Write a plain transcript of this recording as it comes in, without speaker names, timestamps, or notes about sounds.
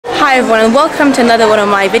Hi everyone and welcome to another one of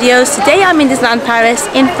my videos. Today I'm in Disneyland Paris,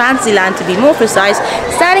 in Fantasyland to be more precise,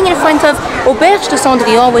 standing in front of Auberge de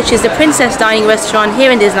Cendrillon, which is the princess dining restaurant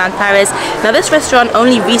here in Disneyland Paris. Now this restaurant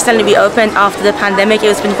only recently reopened after the pandemic.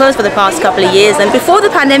 It has been closed for the past couple of years, and before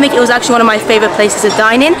the pandemic it was actually one of my favorite places to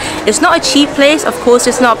dine in. It's not a cheap place, of course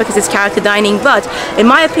it's not, because it's character dining, but in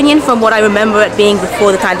my opinion, from what I remember it being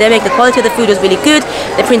before the pandemic, the quality of the food was really good,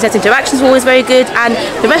 the princess interactions were always very good, and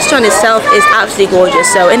the restaurant itself is absolutely gorgeous.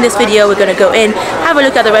 So in this video we're going to go in, have a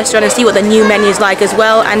look at the restaurant and see what the new menu is like as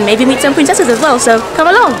well, and maybe meet some princesses as well, so come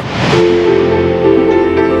along.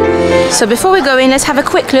 So before we go in, let's have a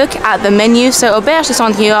quick look at the menu. So Auberge de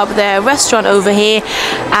Cendrillon up there, restaurant over here,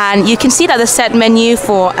 and you can see that the set menu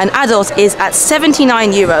for an adult is at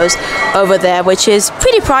 79 euros over there, which is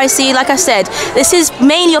pretty pricey. Like I said, this is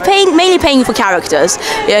mainly paying for characters.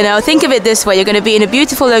 You know, think of it this way: you're going to be in a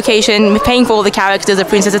beautiful location, paying for all the characters, the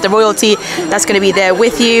princesses, the royalty that's going to be there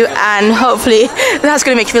with you, and hopefully that's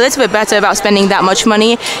going to make you feel a little bit better about spending that much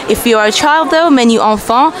money. If you are a child though, menu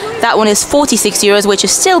enfant, that one is 46 euros, which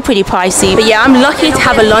is still pretty pricey. But yeah, I'm lucky to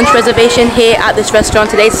have a lunch reservation here at this restaurant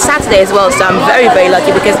today. It's Saturday as well, so I'm very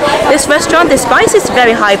lucky, because this restaurant, despite its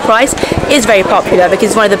very high price, is very popular because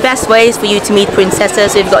it's one of the best ways for you to meet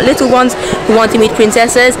princesses. So if you've got little ones who want to meet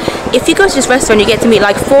princesses, if you go to this restaurant you get to meet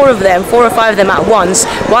like 4 or 5 of them at once,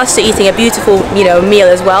 whilst you're eating a beautiful, you know, meal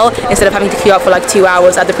as well, instead of having to queue up for like 2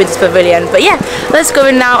 hours at the Princess Pavilion. But yeah, let's go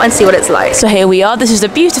in now and see what it's like. So here we are. This is the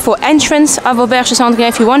beautiful entrance of Auberge de Cendrillon.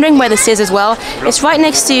 If you're wondering where this is as well, it's right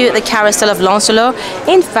next to the Carousel of Lancelot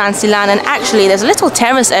in Fantasyland, and actually there's a little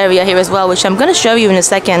terrace area here as well, which I'm going to show you in a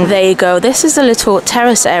second. There you go. This is the little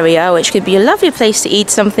terrace area, which could be a lovely place to eat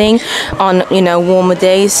something on, you know, warmer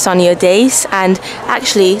days, sunnier days. And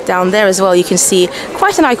actually down there as well you can see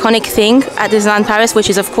quite an iconic thing at Disneyland Paris, which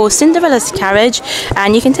is of course Cinderella's carriage,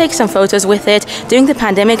 and you can take some photos with it. During the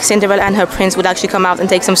pandemic, Cinderella and her prince would actually come out and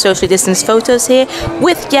take some socially distanced photos here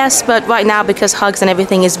with guests, but right now, because hugs and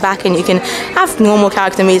everything is back and you can have normal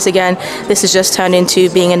character meets again, this has just turned into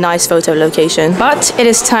being a nice photo location. But it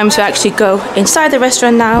is time to actually go inside the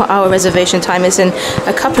restaurant now. Our reservation time is in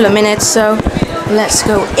a couple of minutes, so let's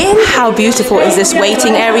go in. How beautiful is this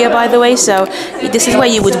waiting area, by the way? So this is where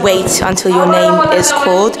you would wait until your name is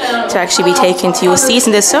called to actually be taken to your seats,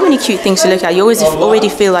 and there's so many cute things to look at. You already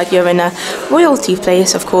feel like you're in a royalty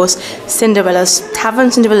place. Of course, Cinderella's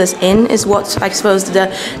Tavern, Cinderella's Inn is what I suppose the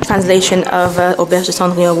translation of Auberge de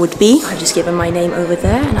Cendrillon would be. I've just given my name over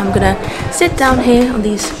there, and I'm gonna sit down here on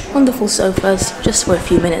these wonderful sofas just for a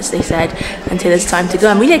few minutes, they said, until it's time to go.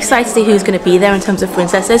 I'm really excited to see who's going to be there in terms of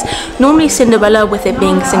princesses. Normally Cinderella, with it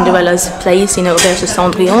being Cinderella's place, you know, Auberge de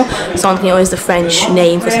Cendrillon. Cendrillon is the French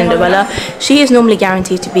name for Cinderella. She is normally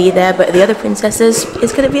guaranteed to be there, but the other princesses,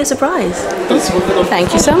 it's going to be a surprise.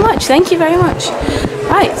 Thank you so much. Thank you very much.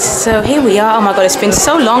 Right, so here we are. Oh my god, it's been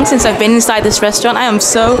so long since I've been inside this restaurant. I am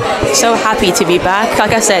so happy to be back.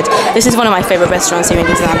 Like I said, this is one of my favorite restaurants here in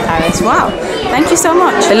Disneyland Paris. Wow, thank you so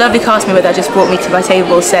much. The lovely cast member that just brought me to my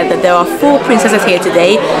table said that there are 4 princesses here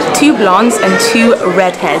today, 2 blondes and 2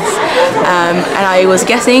 redheads. And I was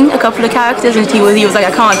guessing a couple of characters, and he was like,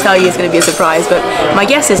 I can't tell you, it's going to be a surprise, but my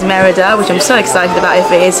guess is Merida, which I'm so excited about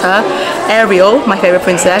if it is her. Ariel, my favorite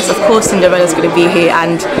princess. Of course Cinderella's going to be here,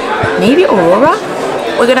 and maybe Aurora?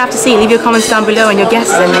 We're going to have to see. Leave your comments down below and your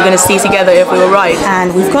guesses, and we're going to see together if we were right.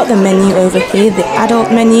 And we've got the menu over here, the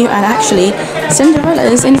adult menu, and actually Cinderella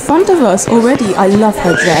is in front of us already. I love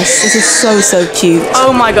her dress. This is so cute.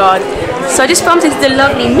 Oh my god. So I just bumped into the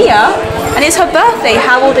lovely Mia, and it's her birthday.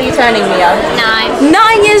 How old are you turning, Mia? 9.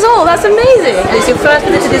 9 years old. That's amazing. And it's your first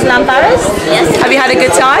visit to Disneyland Paris? Yes. Have you had a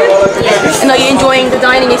good time? Yes. And are you enjoying the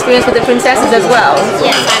dining experience with the princesses as well?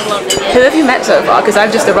 Yes, I'm loving it. Who have you met so far? Because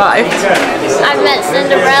I've just arrived. I've met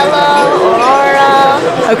Cinderella, Aurora.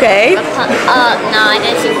 Okay. No, I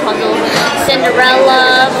didn't see Puzzle.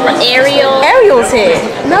 Cinderella, Ariel. Ariel's here.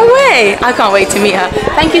 No way. I can't wait to meet her.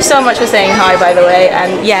 Thank you so much for saying hi, by the way.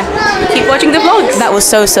 And yeah, keep watching the vlogs. That was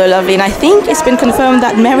so lovely, and I think it's been confirmed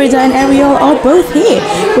that Merida and Ariel are both here,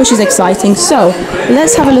 which is exciting. So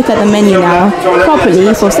let's have a look at the menu now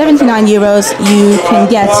properly. For 79 euros you can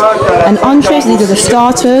get an entree. So these are the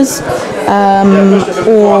starters,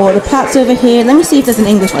 or the plats over here. Let me see if there's an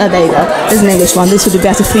English one. Oh, there you go. There's an English one. This would be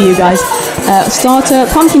better for you guys. Starter,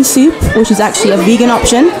 pumpkin soup, which is actually a vegan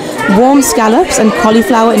option. Warm scallops and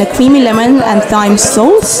cauliflower in a creamy lemon and thyme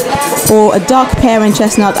sauce, or a dark pear and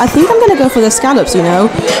chestnut. I think I'm going to go for the scallops, you know,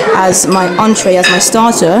 as my entree, as my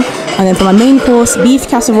starter. And then for my main course, beef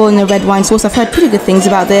casserole in a red wine sauce. I've heard pretty good things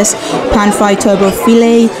about this. Pan-fried turbo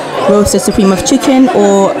filet, roasted supreme of chicken,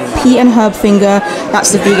 or pea and herb finger.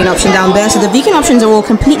 That's the vegan option down there. So the vegan options are all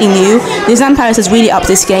completely new. Disneyland Paris has really upped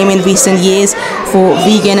this game in recent years for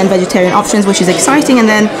vegan and vegetarian options, which is exciting. And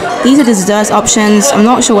then these are the desserts options. I'm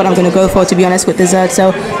not sure what I'm going to go for, to be honest, with dessert,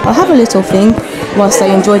 so I'll have a little think whilst I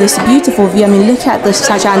enjoy this beautiful view. I mean, look at the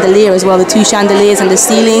chandelier as well, the two chandeliers and the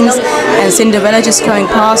ceilings, and Cinderella just going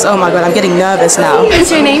past. Oh my god, I'm getting nervous now.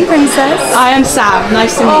 What's your name, princess? I am Sam.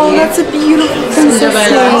 Nice to meet you. Oh, that's a beautiful princess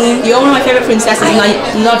name. You're one of my favorite princesses, and I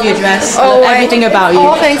love your dress. Oh, everything about you.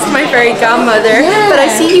 All thanks to my fairy godmother. Yeah. But I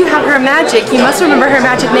see you have her magic. You must remember her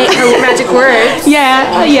magic words. Yeah,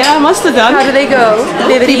 I must have done. How do they go?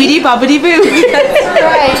 Bibbidi bobbidi boo.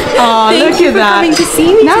 Right. Oh, Thank look you at for that. coming to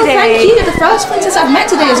see me No, today. thank you. You're the first princess I've met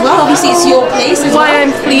today as well. Obviously, it's your place as Why, well.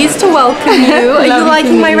 I'm pleased to welcome you. Are you Lovely to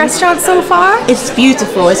liking my meet you. restaurant so far? It's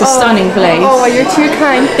beautiful. It's a stunning place. Oh, you're too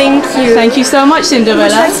kind. Thank you. Thank you so much, Cinderella.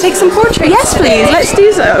 Let's take some portraits. Yes, please. Let's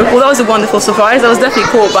do so. Well, that was a wonderful surprise. I was definitely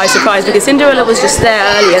caught by surprise because Cinderella was just there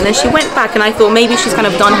earlier, and then she went back, and I thought maybe she's kind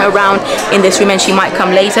of done her round in this room and she might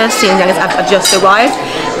come later, seeing as I've just arrived.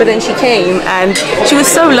 But then she came, and she was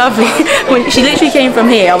so lovely. When she literally came from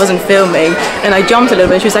here, I wasn't filming, and I jumped a little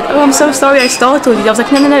bit. She was like, "Oh, I'm so sorry, I startled you." I was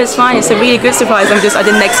like, "No, it's fine. It's a really good surprise. I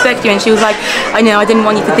didn't expect you." And she was like, "I know, I didn't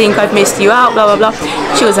want you to think I've missed you out, blah blah blah."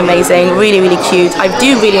 She was amazing, really, really cute. I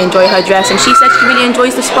do really enjoy her dress, and she said she really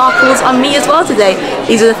enjoys the sparkles on me as well today.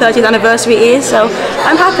 These are the 30th anniversary ears, so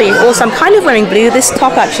I'm happy. Also, I'm kind of wearing blue. This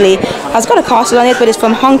top actually has got a castle on it, but it's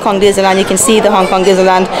from Hong Kong Disneyland. You can see the Hong Kong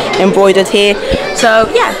Disneyland embroidered here. So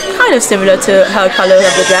yeah, kind of similar to her colour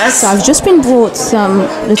of the dress. So I've just been brought some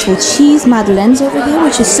little cheese madeleines over here,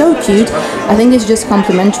 which is so cute. I think it's just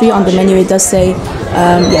complimentary. On the menu it does say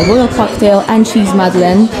royal cocktail and cheese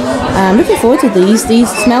madeleine. I'm looking forward to these. These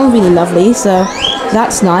smell really lovely, so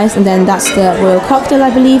that's nice. And then that's the royal cocktail,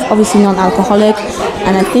 I believe, obviously non-alcoholic.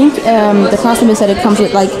 And I think the customer said it comes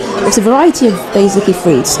with it's a variety of basically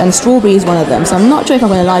fruits, and strawberry is one of them. So I'm not sure if I'm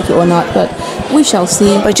going to like it or not, but we shall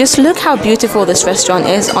see. But just look how beautiful this restaurant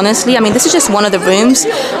is, honestly. I mean, this is just one of the rooms.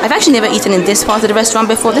 I've actually never eaten in this part of the restaurant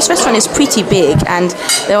before. This restaurant is pretty big, and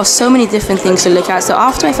there are so many different things to look at. So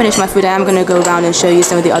after I finish my food, I am going to go around and show you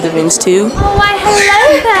some of the other rooms too. Oh, why,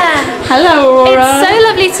 hello there. Hello, Aurora. It's so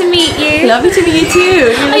lovely to meet you. Lovely to meet you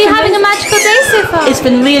too. Are you having a magical day so far? It's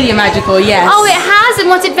been really magical, yes. Oh, it has? And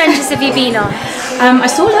what adventures have you been on? I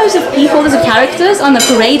saw loads of people, loads of characters on the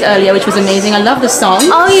parade earlier, which was amazing. I love the song.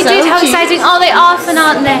 Oh, you So did? How cute. exciting. Oh, they are fun,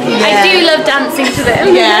 aren't they? Yeah. I do love dancing to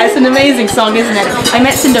them. Yeah, it's an amazing song, isn't it? I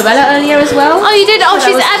met Cinderella earlier as well. Oh, you did? Oh, That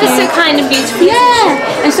she's was ever so cute. kind and beautiful.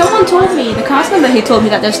 Yeah, and someone told me, the cast member here told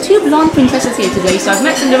me that there's two blonde princesses here today, so I've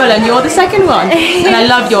met Cinderella and you're the second one. And I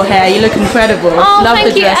love your hair, you look incredible. Oh, love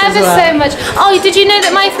thank the you dress as ever well. so much. Oh, did you know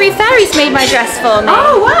that my three fairies made my dress for me?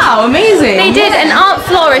 Oh wow, amazing. They did, and Aunt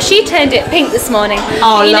Flora, she turned it pink this morning.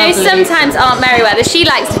 Oh, you know, lovely. sometimes Aunt Merriweather, she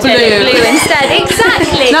likes to turn it blue instead.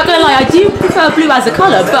 Exactly. Not gonna lie, I do prefer blue as a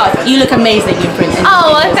colour, but you look amazing in print.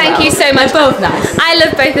 Oh, well, thank you so much. They're both nice. I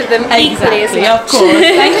love both of them equally as Exactly, well. of course.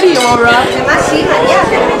 Thank you, Aurora.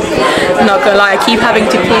 I'm not gonna lie, I keep having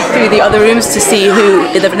to peek through the other rooms to see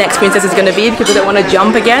who the next princess is gonna be because I don't want to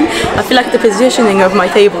jump again. I feel like the positioning of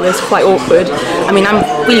my table is quite awkward. I mean, I'm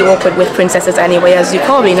really awkward with princesses anyway, as you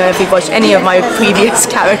probably know if you've watched any of my previous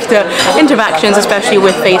character interactions, especially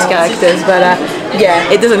with face characters. But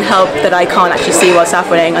yeah, it doesn't help that I can't actually see what's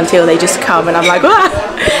happening until they just come and I'm like, ah!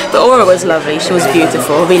 But Aurora was lovely, she was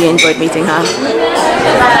beautiful, really enjoyed meeting her.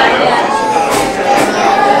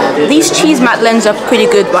 These cheese madeleines are pretty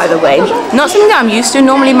good, by the way. Not something that I'm used to.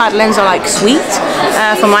 Normally madeleines are like sweet,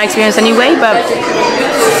 from my experience anyway, but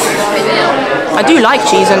I do like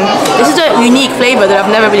cheese, and this is a unique flavour that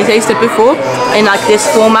I've never really tasted before in like this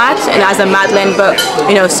format and as a madeleine, but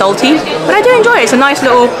you know, salty. But I do enjoy it. It's a nice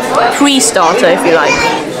little pre-starter, if you like.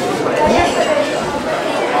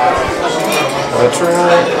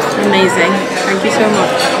 Amazing. Thank you so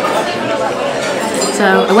much.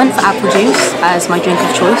 So I went for apple juice as my drink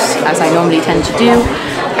of choice, as I normally tend to do,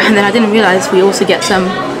 and then I didn't realise we also get some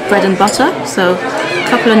bread and butter, so a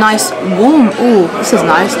couple of nice warm, ooh, this is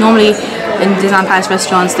nice. Normally in Disneyland Paris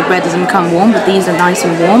restaurants the bread doesn't come warm, but these are nice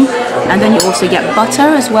and warm. And then you also get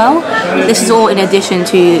butter as well. This is all in addition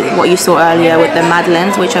to what you saw earlier with the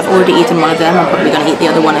madeleines, which I've already eaten one of them. I'm probably going to eat the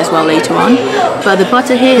other one as well later on. But the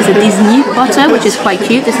butter here is a Disney butter, which is quite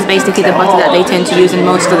cute. This is basically the butter that they tend to use in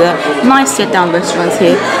most of the nice sit-down restaurants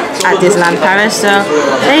here at Disneyland Paris. So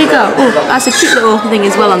there you go. Oh, that's a cute little thing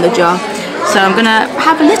as well on the jar. So I'm gonna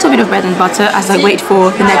have a little bit of bread and butter as I wait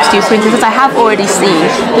for the next two princesses. I have already seen,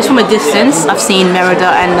 just from a distance, I've seen Merida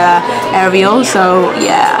and Ariel, so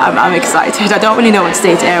yeah, I'm excited. I don't really know what to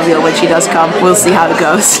say to Ariel when she does come. We'll see how it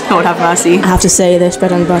goes. Lord have mercy. I have to say this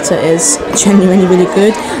bread and butter is genuinely really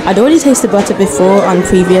good. I'd already tasted butter before on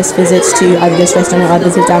previous visits to either this restaurant or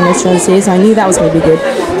others of down restaurants here, so I knew that was going to be good.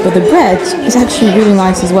 But the bread is actually really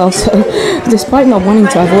nice as well, so despite not wanting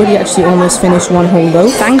to, I've already actually almost finished one whole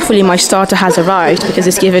loaf. Thankfully my starter has arrived because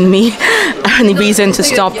it's given me any reason to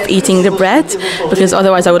stop eating the bread, because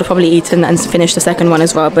otherwise I would have probably eaten and finished the second one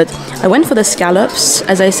as well. But I went for the scallops,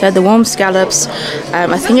 as I said, the warm scallops.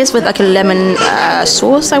 I think it's with like a lemon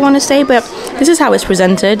sauce, I want to say, but this is how it's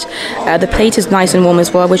presented. The plate is nice and warm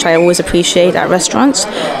as well, which I always appreciate at restaurants.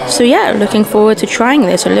 So yeah, looking forward to trying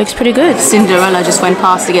this. It looks pretty good. Cinderella just went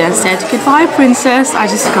past again and said, "Goodbye, princess." I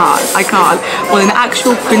just can't. I can't. Well, an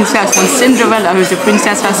actual princess, when Cinderella, who's the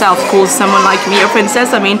princess herself, calls someone like me a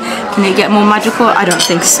princess, I mean, can it get more magical? I don't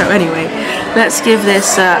think so. Anyway, let's give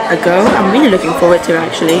this a go. I'm really looking forward to it,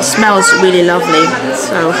 actually. It smells really lovely,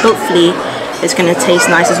 so hopefully it's going to taste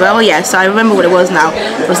nice as well. Yeah, so I remember what it was now.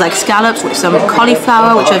 It was like scallops with some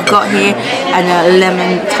cauliflower, which I've got here, and a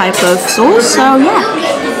lemon type of sauce. So yeah,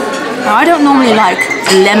 now, I don't normally like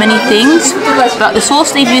lemony things, but the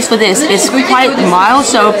sauce they've used for this is quite mild,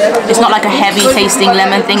 so it's not like a heavy tasting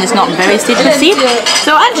lemon thing. It's not very citrusy,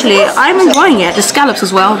 so actually I'm enjoying it. The scallops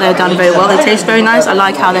as well, they're done very well. They taste very nice. I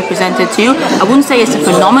like how they're presented too. I wouldn't say it's a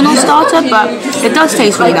phenomenal starter, but it does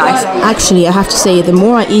taste really nice. Actually, I have to say, the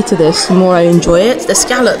more I eat of this, the more I enjoy it. The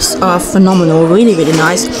scallops are phenomenal, really, really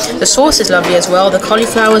nice. The sauce is lovely as well. The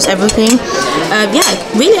cauliflowers, everything.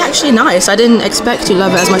 Yeah, really actually nice. I didn't expect to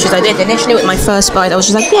love it as much as I did. Initially with my first bite, I was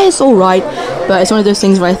just like, yeah, it's alright, but it's one of those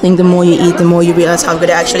things where I think the more you eat, the more you realize how good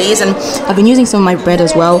it actually is. And I've been using some of my bread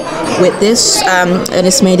as well with this, and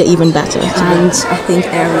it's made it even better. And I think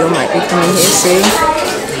Ariel might be coming here soon.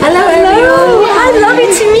 Hello, Ariel. Hi, lovely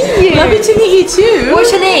to meet you. Lovely to meet you too. What's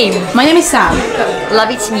your name? My name is Sam.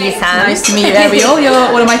 Lovely to meet you, Sam. Nice to meet you, Ariel. You're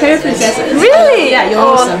one of my favorite princesses. Really? Yeah, you're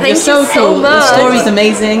awesome. Thank you're so cool. much. The story's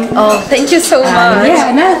amazing. Oh, thank you so much.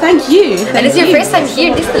 Yeah, no, thank you. And it's your first time here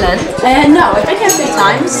in Disneyland? No, I've been here a few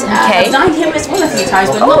times. Okay. I've dined here as well a few times,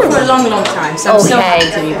 but not for a long, long time. So I'm so happy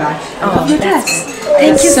to be back. Oh, your dress.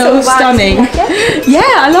 Thank you so much. Stunning.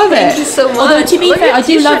 Yeah, I love it. Thank you so much. Although to be fair, I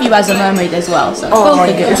do love you as a mermaid as well. So both are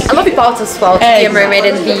good. I love you both as well. To be a mermaid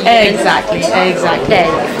and be exactly.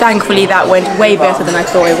 Thankfully, that went way better than I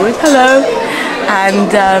thought it would. Hello.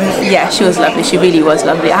 And yeah, she was lovely. She really was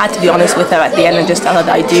lovely. I had to be honest with her at the end and just tell her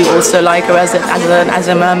that I do also like her as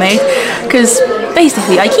a mermaid, because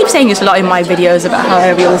basically I keep saying this a lot in my videos about how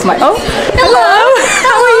Ariel is my hello.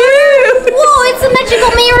 How are you? Whoa, it's a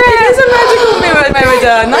magical mirror! It's a magical mirror,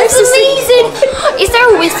 Merida. Nice to see you. Is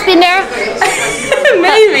there a wisp in there?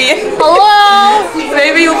 Maybe. Hello?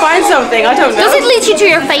 Maybe you'll find something. I don't know. Does it lead you to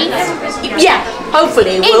your fate? Yeah.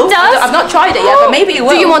 Hopefully it It will. does? I've not tried it yet, but maybe it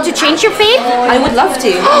will. Do you want to change your fate? I would love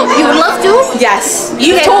to. You would love to? Yes.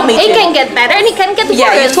 You Okay, taught me to. It can get better and it can get worse.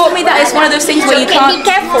 Yeah, you taught me that it's one of those things where you can't... be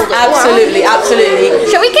careful. Absolutely, absolutely.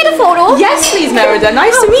 Shall we get a photo? Yes, please, Merida.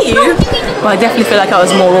 Nice to meet you. Well, I definitely feel like I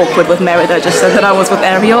was more awkward with Merida just than I was with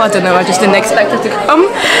Ariel. I don't know, I just didn't expect her to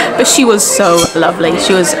come. But she was so lovely.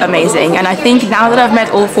 She was amazing. And I think now that I've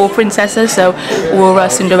met all four princesses, so Aurora,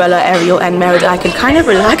 Cinderella, Ariel, and Merida, I can kind of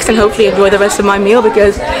relax and hopefully enjoy the rest of my meal,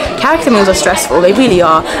 because character meals are stressful. They really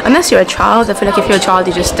are. Unless you're a child. I feel like if you're a child,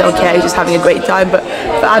 you just don't care. You're just having a great time. But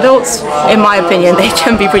for adults, in my opinion, they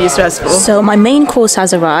can be pretty stressful. So my main course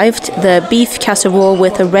has arrived. The beef casserole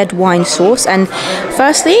with a red wine sauce. And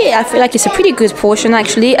firstly, I feel like it's a pretty good portion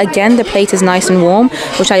actually. Again, the plate is nice and warm,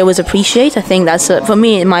 which I always appreciate. I think that's, for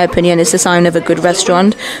me, in my opinion, it's a sign of a good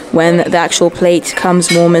restaurant when the actual plate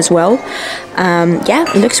comes warm as well. Yeah,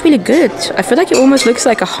 it looks really good. I feel like it almost looks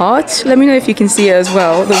like a heart. Let me know if you can see it as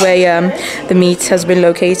well, the way the meat has been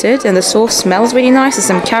located. And the sauce smells really nice. There's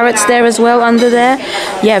some carrots there as well under there.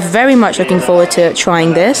 Yeah, very much looking forward to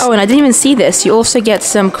trying this. Oh, and I didn't even see this. You also get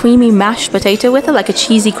some creamy mashed potato with it, like a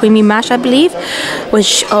cheesy creamy mash, I believe.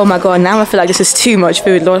 Which, oh my god, now I feel like this is too much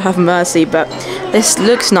food. Lord have mercy. But this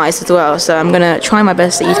looks nice as well. So I'm going to try my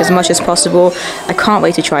best to eat as much as possible. I can't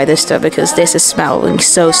wait to try this stuff because this is smelling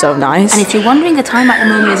so nice. And if you're wondering, the time at the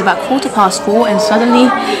moment is about 4:15, and suddenly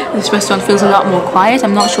this restaurant feels a lot more quiet.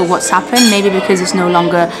 I'm not sure what's happened. Maybe because it's no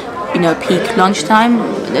longer, you know, peak lunchtime.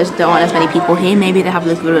 There aren't as many people here. Maybe they have a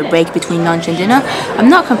little bit of a break between lunch and dinner. I'm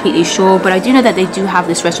not completely sure, but I do know that they do have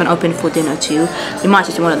this restaurant open for dinner too. We might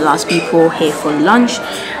just be one of the last people here for lunch.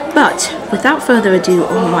 But without further ado,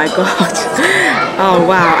 oh my god. Oh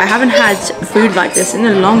wow, I haven't had food like this in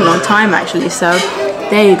a long time actually, so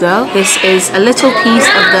There you go. This is a little piece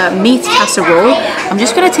of the meat casserole. I'm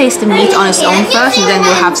just going to taste the meat on its own first, and then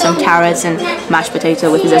we'll have some carrots and mashed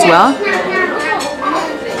potato with it as well.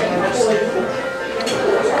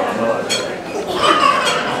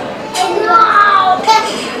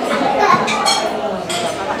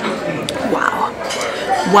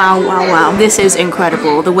 Wow, wow, wow. This is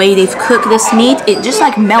incredible. The way they've cooked this meat, it just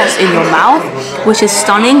like melts in your mouth, which is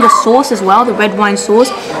stunning. The sauce as well, the red wine sauce,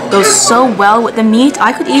 goes so well with the meat.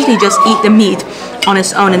 I could easily just eat the meat on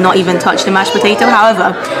its own and not even touch the mashed potato.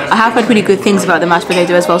 However, I have heard pretty good things about the mashed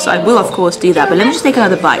potato as well, so I will of course do that. But let me just take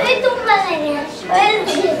another bite.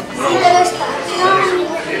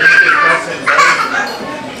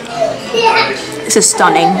 This is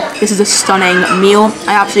stunning. This is a stunning meal.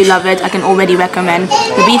 I absolutely love it. I can already recommend.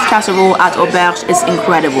 The beef casserole at Auberge is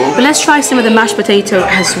incredible. But let's try some of the mashed potato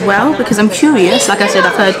as well, because I'm curious. Like I said,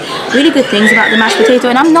 I've heard really good things about the mashed potato,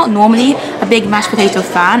 and I'm not normally a big mashed potato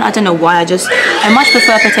fan. I don't know why. I much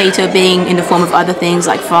prefer potato being in the form of other things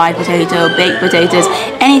like fried potato, baked potatoes,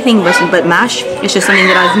 anything but mash. It's just something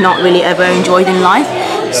that I've not really ever enjoyed in life.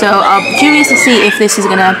 So I'm curious to see if this is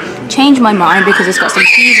gonna change my mind, because it's got some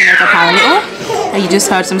cheese in it apparently. You just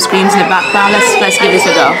heard some screams in the background. Let's give this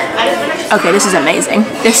a go. Okay, this is amazing.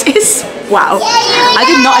 This is wow. I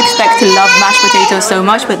did not expect to love mashed potatoes so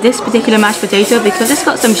much, but this particular mashed potato, because it's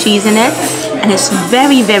got some cheese in it and it's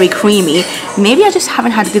very, very creamy. Maybe I just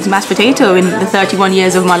haven't had a good mashed potato in the 31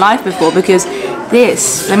 years of my life before, because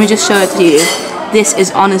this, let me just show it to you. This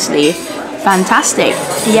is honestly fantastic.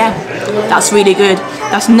 Yeah, that's really good.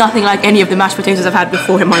 That's nothing like any of the mashed potatoes I've had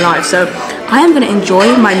before in my life. So I am going to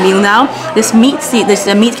enjoy my meal now. This meat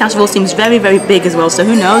casserole seems very, very big as well. So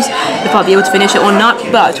who knows if I'll be able to finish it or not.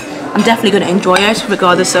 But I'm definitely going to enjoy it,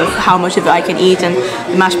 regardless of how much of it I can eat, and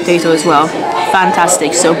the mashed potato as well.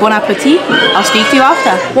 Fantastic. So bon appetit. I'll speak to you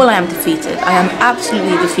after. Well, I am defeated. I am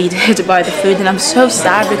absolutely defeated by the food, and I'm so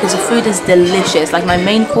sad because the food is delicious. Like, my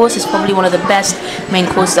main course is probably one of the best main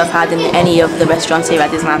courses I've had in any of the restaurants here at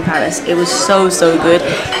Disneyland Paris. It was so, so good.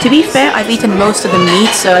 To be fair, I've eaten most of the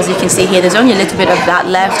meat, so as you can see here, there's only a little bit of that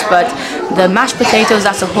left, but the mashed potatoes,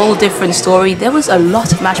 that's a whole different story. There was a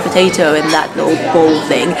lot of mashed potato in that little bowl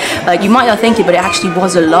thing. Like, you might not think it, but it actually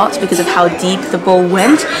was a lot because of how deep the bowl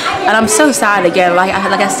went. And I'm so sad again, like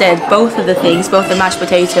I said, both of the things, both the mashed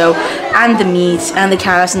potato and the meat and the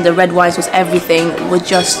carrots and the red wine sauce, everything were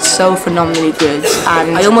just so phenomenally good.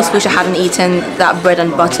 And I almost wish I hadn't eaten that bread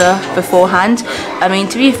and butter beforehand. I mean,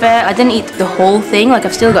 to be fair, I didn't eat the whole thing. Like,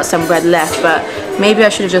 I've still got some bread left, but maybe I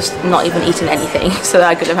should have just not even eaten anything so that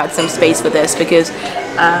I could have had some space for this, because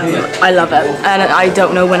I love it, and I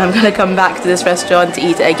don't know when I'm going to come back to this restaurant to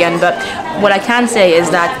eat it again. But what I can say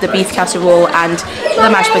is that the beef casserole and the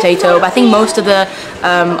mashed potato, but I think most of the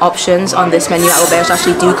options on this menu at Auberge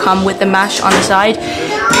actually do come with the mash on the side.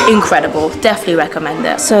 Incredible. Definitely recommend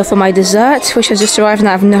it. So for my dessert, which has just arrived and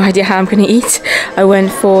I have no idea how I'm going to eat, I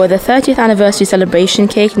went for the 30th anniversary celebration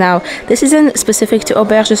cake. Now, this isn't specific to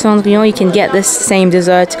Auberge de Cendrillon. You can get this same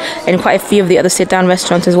dessert in quite a few of the other sit-down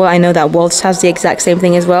restaurants as well. I know that Waltz has the exact same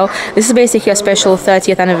thing as well. This is basically a special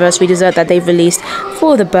 30th anniversary dessert that they've released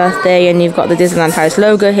for the birthday, and you've got the Disneyland Paris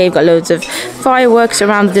logo here. You've got loads of fireworks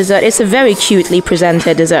around the dessert. It's a very cutely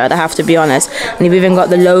presented dessert, I have to be honest. And you've even got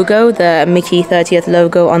the logo, the Mickey 30th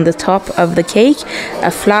logo on the top of the cake,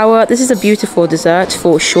 a flower. This is a beautiful dessert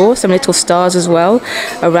for sure. Some little stars as well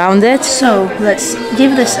around it. So let's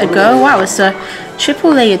give this a go. Wow, it's a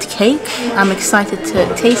triple layered cake. I'm excited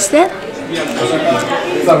to taste it.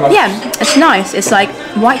 Yeah, it's nice. It's like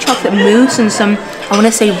white chocolate mousse and some, I want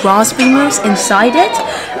to say, raspberry mousse inside it,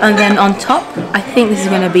 and then on top I think this is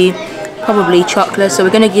going to be probably chocolate. So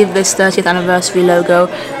we're going to give this 30th anniversary logo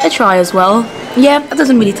a try as well. Yeah, it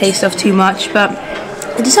doesn't really taste of too much, but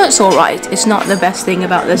the dessert's alright. It's not the best thing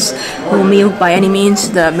about this whole meal by any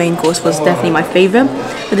means. The main course was definitely my favourite.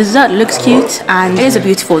 The dessert looks cute and it is a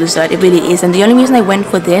beautiful dessert, it really is. And the only reason I went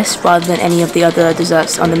for this rather than any of the other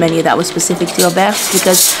desserts on the menu that was specific to Auberge is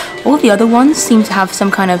because all the other ones seem to have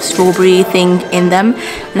some kind of strawberry thing in them,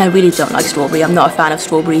 and I really don't like strawberry. I'm not a fan of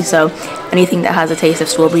strawberry, so anything that has a taste of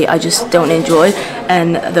strawberry I just don't enjoy.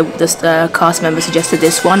 And the cast member suggested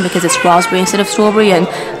this one because it's raspberry instead of strawberry, and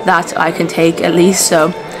that I can take at least, so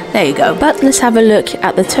there you go. But let's have a look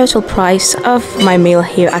at the total price of my meal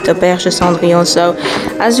here at Auberge de Cendrillon. So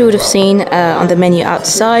as you would have seen on the menu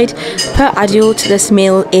outside, per adult this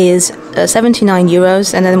meal is 79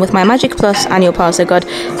 euros, and then with my Magic Plus annual pass I got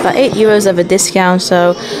about 8 euros of a discount,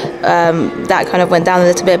 so that kind of went down a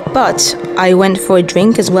little bit. But I went for a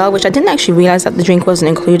drink as well, which I didn't actually realize that the drink wasn't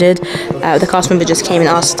included. The cast member just came and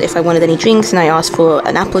asked if I wanted any drinks, and I asked for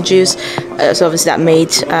an apple juice, so obviously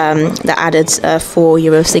that added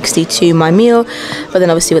 €4.60 to my meal. But then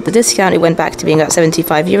obviously with the discount it went back to being about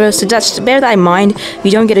 75 euros, so just bear that in mind.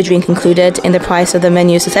 You don't get a drink included in the price of the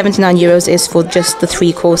menu, so 79 euros is for just the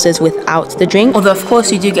 3 courses without the drink. Although of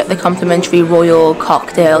course you do get the complimentary royal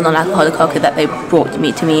cocktail, non-alcoholic cocktail that they brought to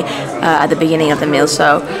me at the beginning of the meal.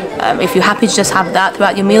 So if you're happy to just have that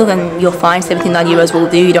throughout your meal, then you're fine. 79 euros will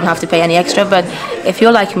do. You don't have to pay any extra. But if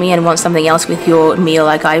you're like me and want something else with your meal,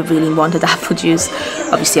 like I really wanted apple juice,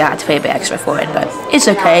 obviously I had to pay a bit extra for it, but it's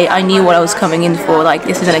okay. I knew what I was coming in for. Like,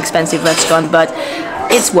 this is an expensive restaurant, but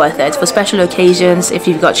it's worth it for special occasions. If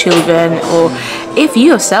you've got children, or if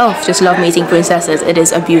you yourself just love meeting princesses, it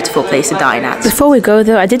is a beautiful place to dine at. Before we go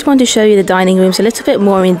though, I did want to show you the dining rooms a little bit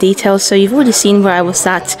more in detail. So you've already seen where I was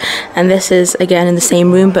sat, and this is again in the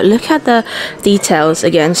same room, but look at the details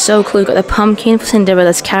again. So cool. You've got the pumpkin for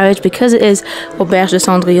Cinderella's carriage, because it is Auberge de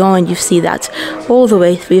Cendrillon, and you see that all the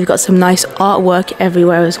way through. You've got some nice artwork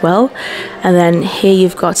everywhere as well, and then here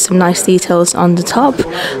you've got some nice details on the top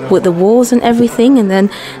with the walls and everything. And then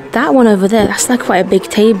that one over there, that's like quite a big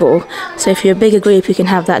table, so if you're a bigger group you can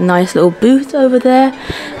have that nice little booth over there.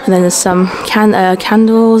 And then there's some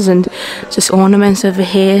candles and just ornaments over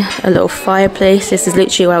here, a little fireplace. This is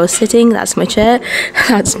literally where I was sitting. That's my chair.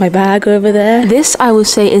 That's my bag over there. This I would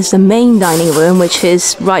say is the main dining room, which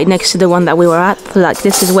is right next to the one that we were at. Like,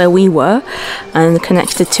 this is where we were, and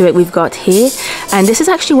connected to it we've got here. And this is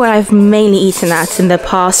actually where I've mainly eaten at in the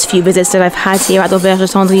past few visits that I've had here at Auberge de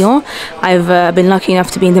Cendrillon. I've been lucky enough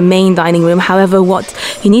to be in the main dining room. However, what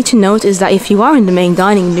you need to note is that if you are in the main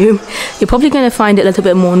dining room, you're probably going to find it a little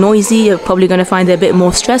bit more noisy. You're probably going to find it a bit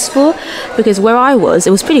more stressful, because where I was,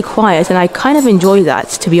 it was pretty quiet, and I kind of enjoyed that,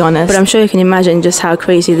 to be honest. But I'm sure you can imagine just how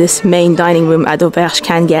crazy this main dining room at Auberge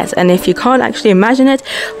can get. And if you can't actually imagine it,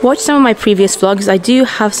 watch some of my previous vlogs. I do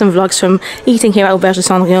have some vlogs from eating here at Auberge de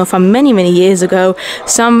Cendrillon from many years ago,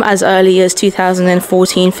 some as early as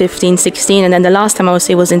 2014, 15, 16, and then the last time I would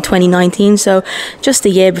say was in 2019, so just the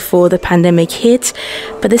year before the pandemic hit.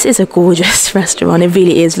 But this is a gorgeous restaurant, it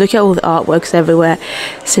really is. Look at all the artworks everywhere,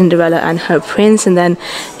 Cinderella and her prince. And then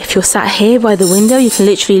if you're sat here by the window, you can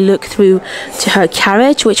literally look through to her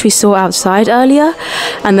carriage, which we saw outside earlier.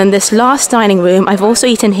 And then this last dining room, I've also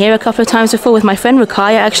eaten here a couple of times before with my friend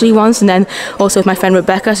Rakaya actually once, and then also with my friend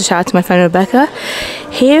Rebecca, so shout out to my friend Rebecca.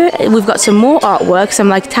 Here we've got some more artwork, some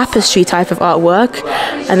like tapestry type of artwork.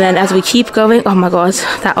 And then as we keep going, oh my god,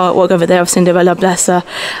 that artwork over there of Cinderella, bless her,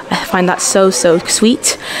 I find that so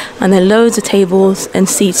sweet. And then loads of tables and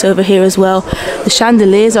seats over here as well. The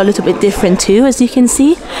chandeliers are a little bit different too, as you can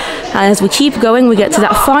see. And as we keep going, we get to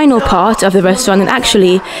that final part of the restaurant, and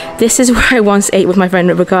actually this is where I once ate with my friend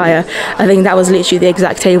Rebecca. I think that was literally the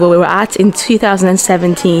exact table we were at in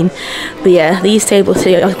 2017. But yeah, these tables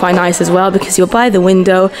here are quite nice as well, because you're by the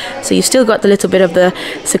window, so you still got the little bit of the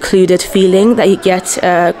secluded feeling that you get,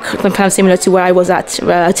 kind of similar to where I was at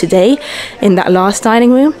today in that last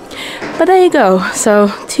dining room. But there you go.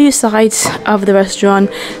 So 2 sides of the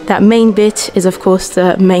restaurant. That main bit is of course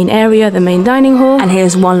the main area, the main dining hall. And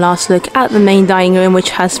here's one last look at the main dining room,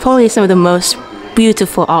 which has probably some of the most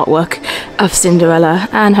beautiful artwork of Cinderella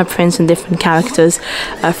and her prince and different characters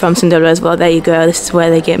from Cinderella as well. There you go. This is where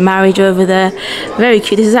they get married over there. Very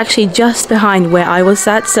cute. This is actually just behind where I was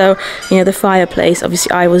sat, so you know, the fireplace,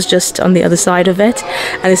 obviously I was just on the other side of it,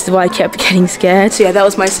 and this is why I kept getting scared. So yeah, that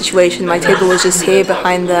was my situation. My table was just here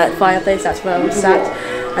behind the fireplace. That's where I was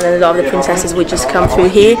sat. And then a lot of the princesses would just come through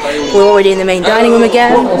here. We're already in the main dining room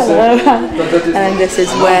again. And this is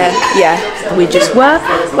where, yeah, we just were.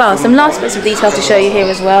 Well, some last bits of detail to show you here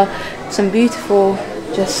as well. Some beautiful,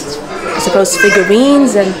 just, I suppose,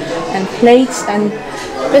 figurines and plates. And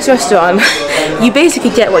this restaurant, you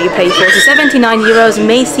basically get what you pay for. So 79 euros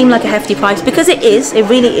may seem like a hefty price, because it is, it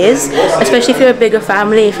really is, especially if you're a bigger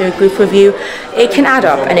family, if you're a group of you, it can add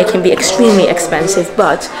up and it can be extremely expensive.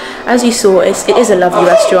 But as you saw, it is a lovely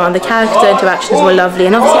restaurant. The character interactions were lovely,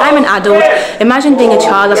 and obviously I'm an adult. Imagine being a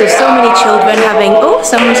child. There's so many children having, oh,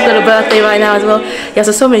 someone's got a birthday right now as well. Yes,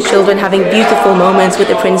 there's so many children having beautiful moments with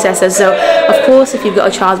the princesses. So of course, if you've got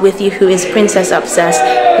a child with you who is princess obsessed,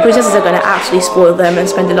 the princesses are going to absolutely spoil them and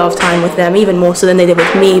spend a lot of time with them, even more so than they did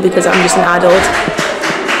with me, because I'm just an adult.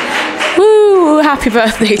 Woo! happy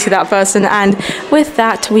birthday to that person. And with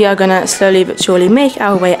that, we are gonna slowly but surely make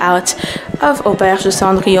our way out of Auberge de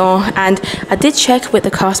Cendrillon. And I did check with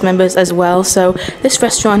the cast members as well, so this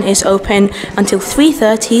restaurant is open until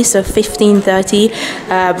 3:30, so 15:30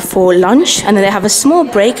 for lunch, and then they have a small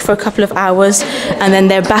break for a couple of hours, and then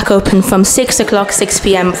they're back open from 6 o'clock, 6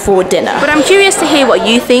 p.m. for dinner. But I'm curious to hear what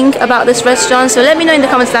you think about this restaurant, so let me know in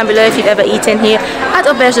the comments down below if you've ever eaten here at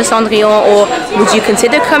Auberge de Cendrillon, or would you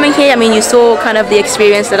consider coming here? I mean, you saw kind of the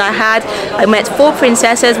experience that I had. I met 4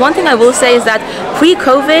 princesses. One thing I will say is that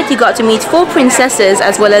pre-COVID, you got to meet 4 princesses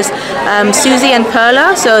as well as Susie and Perla,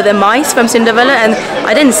 so the mice from Cinderella, and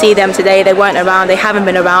I didn't see them today. They weren't around. They haven't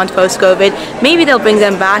been around post-COVID. Maybe they'll bring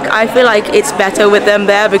them back. I feel like it's better with them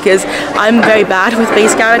there because I'm very bad with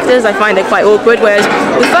these characters. I find it quite awkward, whereas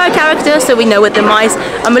with fur characters, so we know with the mice,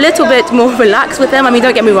 I'm a little bit more relaxed with them. I mean,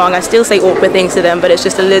 don't get me wrong, I still say awkward things to them, but it's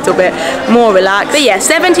just a little bit more relaxed. But yeah,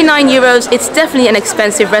 79 euros, it's definitely an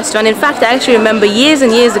expensive restaurant. In fact, I actually remember years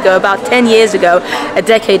and years ago, about 10 years ago, a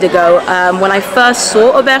decade ago, when I first saw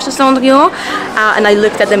Auberge de Cendrillon, and I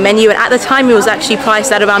looked at the menu, and at the time it was actually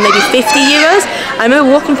priced at around maybe 50 euros. I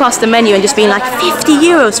remember walking past the menu and just being like, 50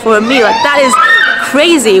 euros for a meal, like that is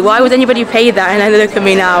crazy. Why would anybody pay that? And then look at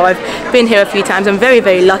me now. I've been here a few times. I'm very,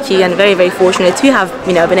 very lucky and very, very fortunate to have,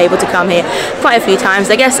 you know, been able to come here quite a few times.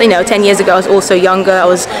 I guess, you know, 10 years ago I was also younger. I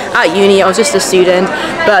was at uni. I was just a student.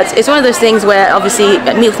 But it's one of those things where obviously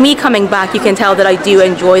with me coming back, you can tell that I do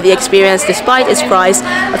enjoy the experience despite its price.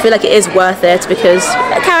 I feel like it is worth it because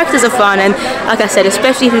the characters are fun, and like I said,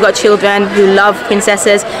 especially if you've got children who love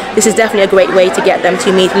princesses, this is definitely a great way to get them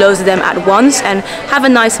to meet loads of them at once and have a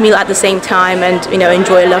nice meal at the same time, and you know,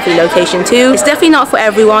 enjoy a lovely location too. It's definitely not for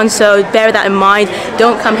everyone, so bear that in mind.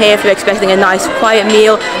 Don't come here if you're expecting a nice quiet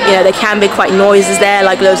meal. You know, there can be quite noises there,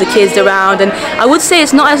 like loads of kids around, and I would say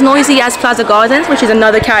it's not as noisy as Plaza Gardens, which is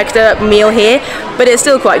another character meal here, but it's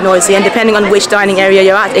still quite noisy, and depending on which dining area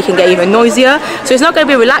you're at, it can get even noisier. So it's not going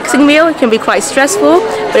to be a relaxing meal, it can be quite stressful,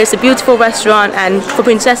 but it's a beautiful restaurant, and for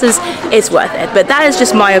princesses it's worth it. But that is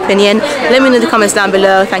just my opinion. Let me know in the comments down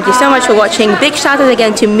below. Thank you so much for watching. Big shout out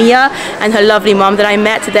again to Mia and her lovely mom that I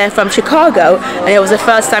met there from Chicago, and it was the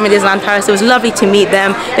first time in Disneyland Paris. It was lovely to meet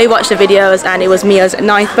them. They watched the videos, and it was Mia's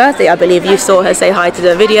 9th birthday, I believe. You saw her say hi to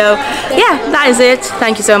the video. Yeah, that is it.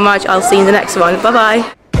 Thank you so much. I'll see you in the next one. Bye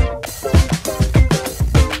bye.